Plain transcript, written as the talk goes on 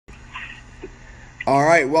All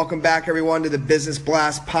right, welcome back, everyone, to the Business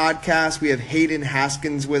Blast podcast. We have Hayden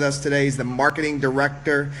Haskins with us today. He's the marketing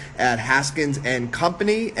director at Haskins and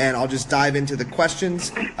Company, and I'll just dive into the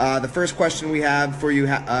questions. The first question we have for you,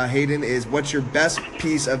 Hayden, is what's your best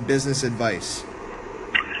piece of business advice? 100%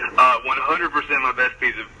 my best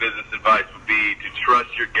piece of business advice would be to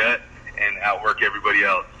trust your gut and outwork everybody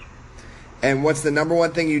else. And what's the number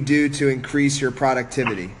one thing you do to increase your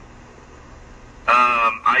productivity?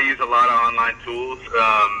 I use a lot of online tools,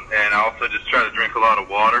 and I also just try to drink a lot of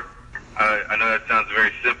water. I know that sounds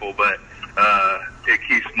very simple, but it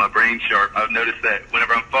keeps my brain sharp. I've noticed that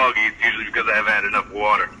whenever I'm foggy, it's usually because I haven't had enough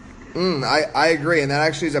water. I agree, and that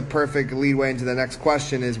actually is a perfect leadway into the next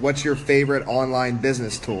question is what's your favorite online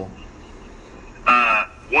business tool?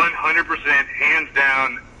 100%, hands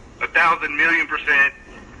down, 1,000,000,000%.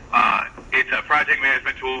 It's a project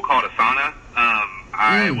management tool called Asana.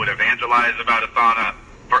 I would evangelize about Asana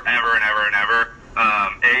forever and ever and ever.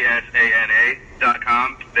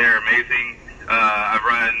 asana.com. They're amazing. I've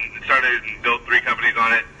started and built 3 companies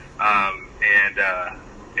on it, and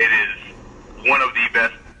it is one of the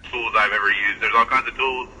best tools I've ever used. There's all kinds of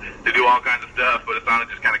tools to do all kinds of stuff, but Asana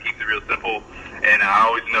just kind of keeps it real simple, and I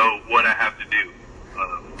always know what I have to do.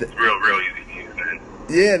 It's real easy to use, man.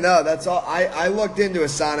 Yeah, no, that's all. I looked into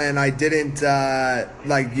Asana and I didn't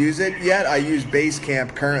use it yet. I use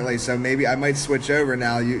Basecamp currently, so maybe I might switch over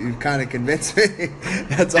now. You've kind of convinced me.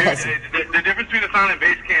 That's Dude, awesome. The difference between Asana and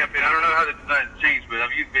Basecamp, and I don't know how the design's changed, but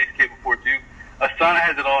I've used Basecamp before too. Asana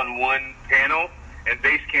has it all in one panel, and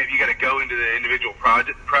Basecamp you got to go into the individual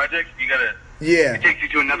projects. You got to. Yeah. It takes you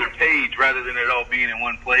to another page rather than it all being in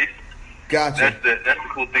one place. Gotcha. That's the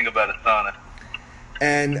cool thing about Asana.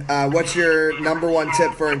 And what's your number one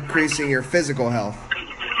tip for increasing your physical health?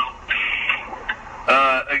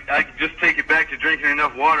 I just take it back to drinking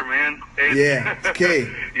enough water, man. It's key.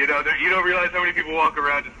 You don't realize how many people walk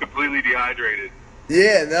around just completely dehydrated.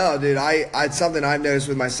 Yeah, no, dude. It's something I've noticed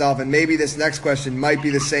with myself, and maybe this next question might be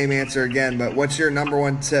the same answer again. But what's your number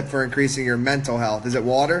one tip for increasing your mental health? Is it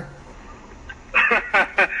water?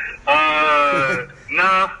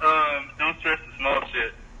 Don't stress the small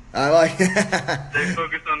shit. I like it. Stay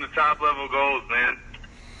focused on the top level goals, man.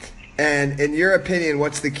 And in your opinion,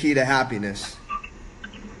 what's the key to happiness?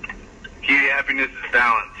 Key to happiness is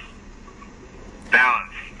balance.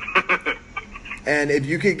 Balance. And if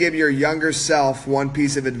you could give your younger self one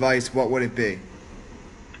piece of advice, what would it be?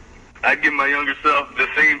 I'd give my younger self the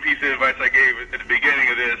same piece of advice I gave at the beginning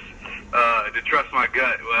of this, to trust my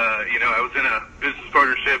gut. I was in a business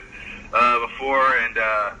partnership before, and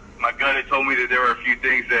my gut had told me that there were a few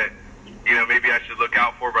things that, maybe I should look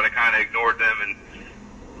out for, but I kind of ignored them, and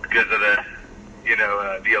because of the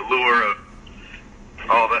allure of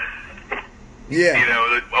all the,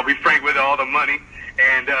 I'll be frank with all the money,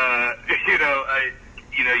 and you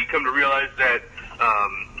come to realize that,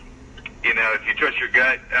 if you trust your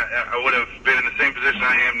gut, I would have been in the same position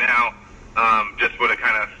I am now, just would have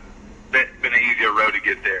kind of been an easier road to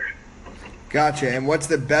get there. Gotcha. And what's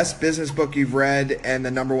the best business book you've read and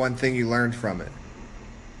the number one thing you learned from it?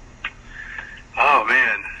 Oh,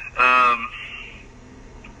 man.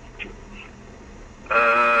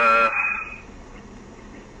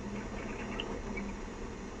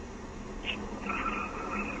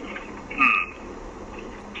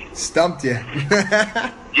 Stumped you.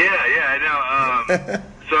 Yeah, I know.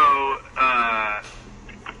 So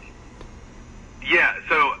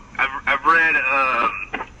I've read,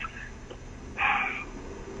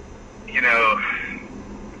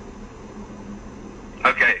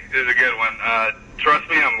 okay, this is a good one. Trust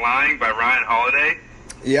Me, I'm Lying by Ryan Holiday.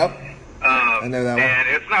 Yep. I know that one. And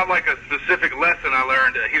it's not like a specific lesson I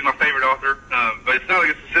learned. He's my favorite author, but it's not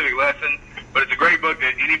like a specific lesson. But it's a great book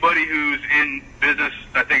that anybody who's in business,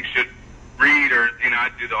 I think, should read, or, I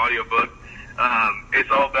do the audiobook.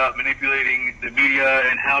 It's all about manipulating the media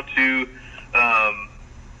and how to,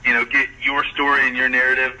 get your story and your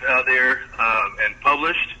narrative out there and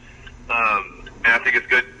published. And I think it's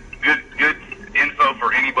good info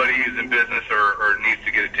for anybody who's in business or needs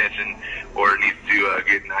to get attention or needs to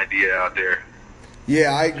get an idea out there.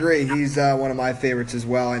 Yeah, I agree. He's one of my favorites as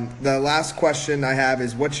well. And the last question I have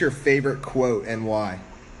is, what's your favorite quote and why?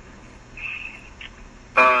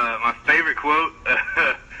 My favorite quote,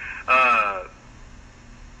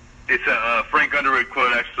 it's a Frank Underwood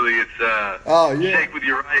quote. Actually, it's shake with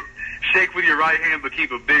your right hand, but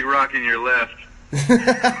keep a big rock in your left.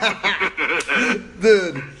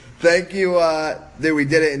 Dude, thank you. Dude, we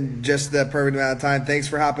did it in just the perfect amount of time. Thanks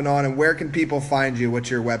for hopping on. And where can people find you?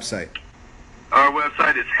 What's your website? Our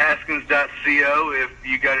website is haskins.co. If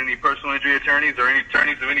you got any personal injury attorneys or any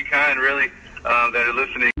attorneys of any kind, really, that are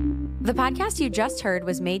listening. The podcast you just heard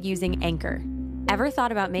was made using Anchor. Ever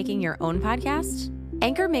thought about making your own podcast?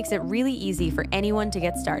 Anchor makes it really easy for anyone to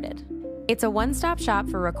get started. It's a one-stop shop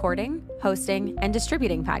for recording, hosting, and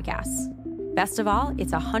distributing podcasts. Best of all,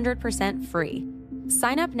 it's 100% free.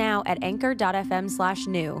 Sign up now at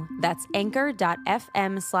anchor.fm/new. That's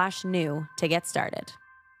anchor.fm/new to get started.